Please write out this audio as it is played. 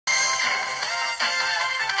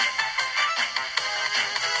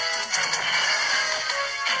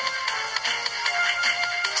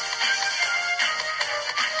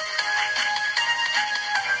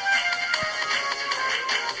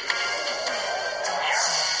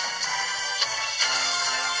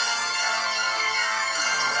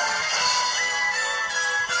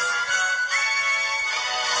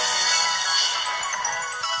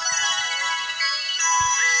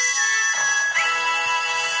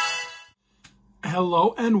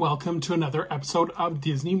Hello and welcome to another episode of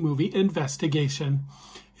Disney Movie Investigation.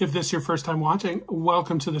 If this is your first time watching,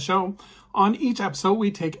 welcome to the show. On each episode,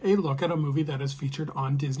 we take a look at a movie that is featured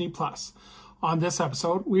on Disney+. On this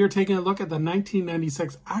episode, we are taking a look at the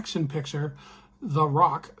 1996 action picture, The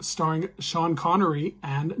Rock, starring Sean Connery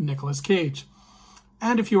and Nicolas Cage.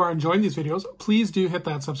 And if you are enjoying these videos, please do hit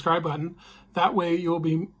that subscribe button. That way you will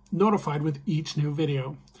be notified with each new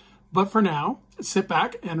video. But for now, sit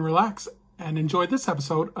back and relax and enjoy this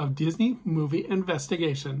episode of Disney Movie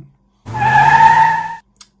Investigation.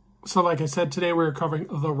 So like I said, today we're covering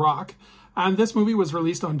The Rock, and this movie was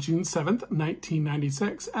released on June 7th,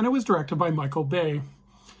 1996, and it was directed by Michael Bay.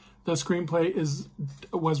 The screenplay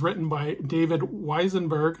was written by David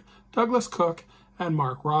Weisenberg, Douglas Cook, and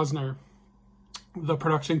Mark Rosner. The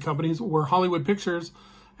production companies were Hollywood Pictures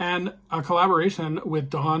and a collaboration with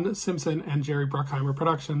Don Simpson and Jerry Bruckhiemer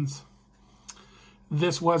Productions.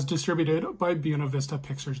 This was distributed by Buena Vista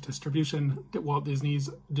Pictures Distribution, Walt Disney's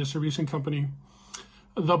distribution company.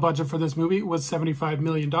 The budget for this movie was $75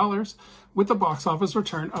 million, with a box office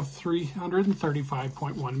return of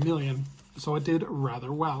 $335.1 million, so it did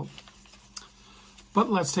rather well. But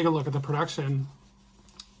let's take a look at the production.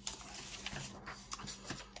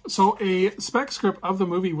 So a spec script of the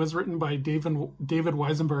movie was written by David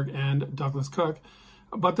Weisenberg and Douglas Cook,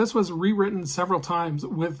 but this was rewritten several times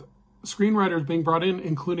with screenwriters being brought in,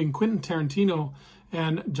 including Quentin Tarantino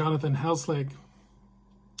and Jonathan Hensleigh.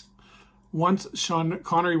 Once Sean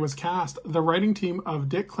Connery was cast, the writing team of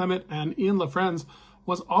Dick Clement and Ian LaFrance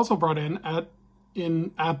was also brought in at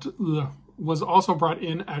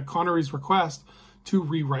Connery's request to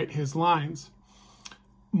rewrite his lines.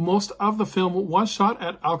 Most of the film was shot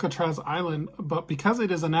at Alcatraz Island, but because it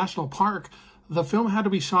is a national park, the film had to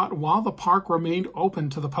be shot while the park remained open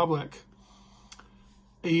to the public.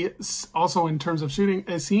 Also, in terms of shooting,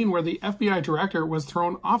 a scene where the FBI director was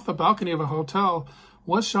thrown off the balcony of a hotel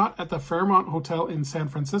was shot at the Fairmont Hotel in San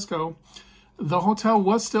Francisco. The hotel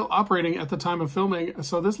was still operating at the time of filming,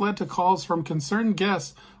 so this led to calls from concerned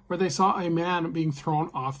guests where they saw a man being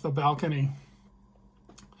thrown off the balcony.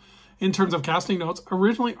 In terms of casting notes,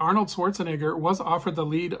 originally Arnold Schwarzenegger was offered the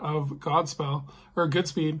lead of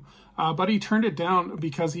Goodspeed, but he turned it down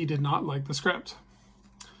because he did not like the script.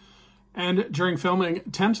 And during filming,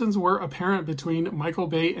 tensions were apparent between Michael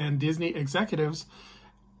Bay and Disney executives,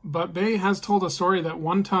 but Bay has told a story that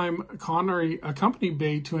one time Connery accompanied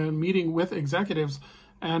Bay to a meeting with executives,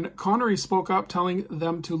 and Connery spoke up telling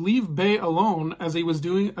them to leave Bay alone as he was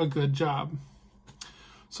doing a good job.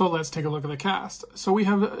 So let's take a look at the cast. So we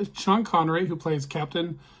have Sean Connery, who plays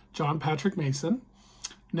Captain John Patrick Mason,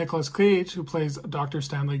 Nicolas Cage, who plays Dr.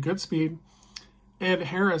 Stanley Goodspeed, Ed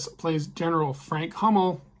Harris plays General Frank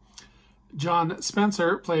Hummel, John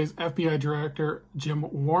Spencer plays FBI Director Jim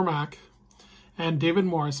Warmack, and David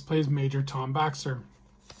Morris plays Major Tom Baxter.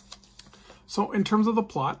 So in terms of the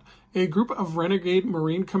plot, a group of renegade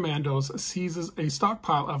Marine commandos seizes a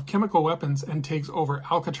stockpile of chemical weapons and takes over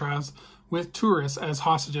Alcatraz with tourists as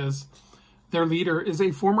hostages. Their leader is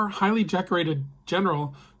a former highly decorated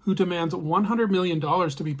general who demands $100 million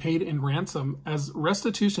to be paid in ransom as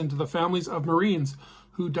restitution to the families of Marines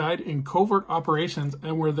who died in covert operations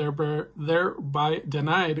and were thereby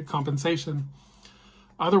denied compensation.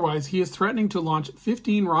 Otherwise, he is threatening to launch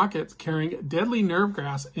 15 rockets carrying deadly nerve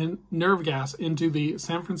gas into the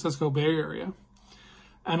San Francisco Bay Area.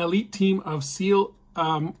 An elite team of SEAL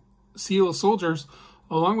soldiers,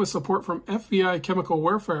 along with support from FBI chemical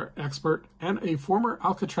warfare expert and a former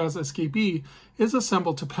Alcatraz escapee, is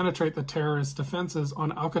assembled to penetrate the terrorist defenses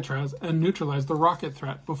on Alcatraz and neutralize the rocket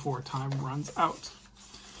threat before time runs out.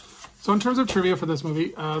 So in terms of trivia for this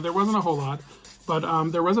movie, there wasn't a whole lot, but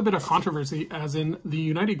there was a bit of controversy, as in the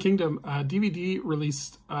United Kingdom, DVD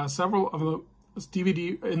released several of the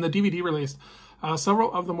DVD released,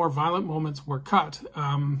 several of the more violent moments were cut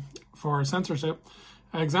for censorship.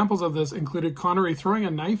 Examples of this included Connery throwing a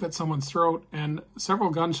knife at someone's throat, and several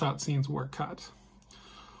gunshot scenes were cut.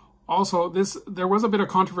 Also, there was a bit of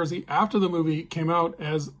controversy after the movie came out,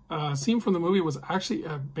 as a scene from the movie was actually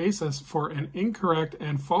a basis for an incorrect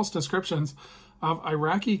and false descriptions of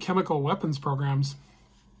Iraqi chemical weapons programs.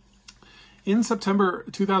 In September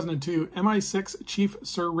 2002, MI6 Chief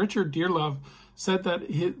Sir Richard Dearlove said that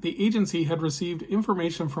the agency had received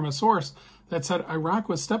information from a source that said Iraq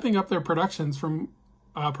was stepping up their production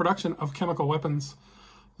of chemical weapons.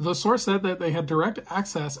 The source said that they had direct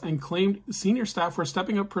access and claimed senior staff were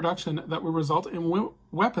stepping up production that would result in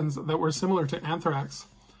weapons that were similar to anthrax.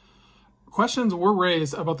 Questions were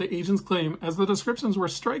raised about the agent's claim, as the descriptions were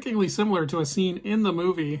strikingly similar to a scene in the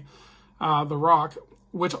movie The Rock,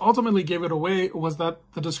 which ultimately gave it away was that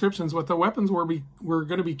the descriptions with the weapons were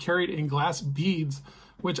going to be carried in glass beads,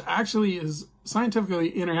 which actually is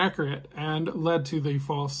scientifically inaccurate and led to the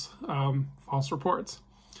false reports.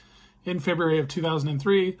 In February of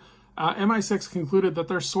 2003, MI6 concluded that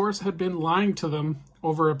their source had been lying to them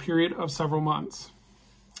over a period of several months.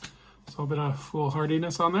 So a bit of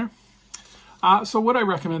foolhardiness on there. So would I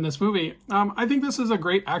recommend this movie? I think this is a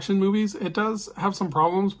great action movie. It does have some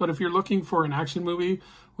problems, but if you're looking for an action movie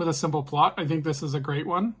with a simple plot, I think this is a great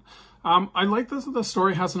one. I like this that the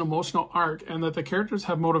story has an emotional arc and that the characters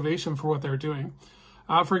have motivation for what they're doing.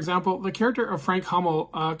 For example, the character of Frank Hummel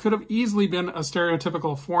could have easily been a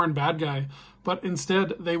stereotypical foreign bad guy, but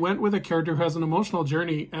instead they went with a character who has an emotional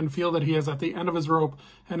journey and feel that he is at the end of his rope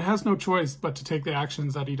and has no choice but to take the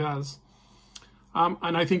actions that he does.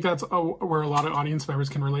 And I think that's where a lot of audience members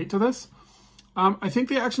can relate to this. I think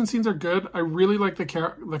the action scenes are good. I really like the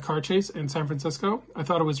car chase in San Francisco. I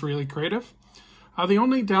thought it was really creative. The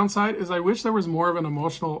only downside is I wish there was more of an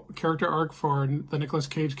emotional character arc for the Nicolas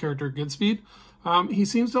Cage character Goodspeed. He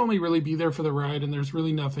seems to only really be there for the ride, and there's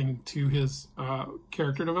really nothing to his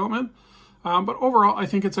character development. But overall, I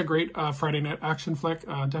think it's a great Friday night action flick.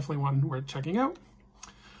 Definitely one worth checking out.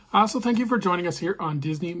 So thank you for joining us here on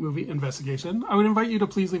Disney Movie Investigation. I would invite you to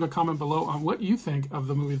please leave a comment below on what you think of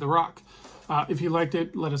the movie The Rock. If you liked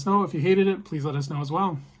it, let us know. If you hated it, please let us know as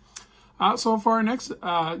well. So for our next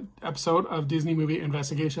episode of Disney Movie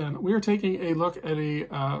Investigation, we are taking a look at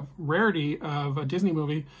a rarity of a Disney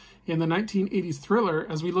movie in the 1980s thriller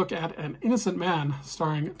as we look at An Innocent Man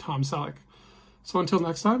starring Tom Selleck. So until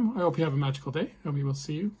next time, I hope you have a magical day, and we will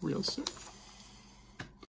see you real soon.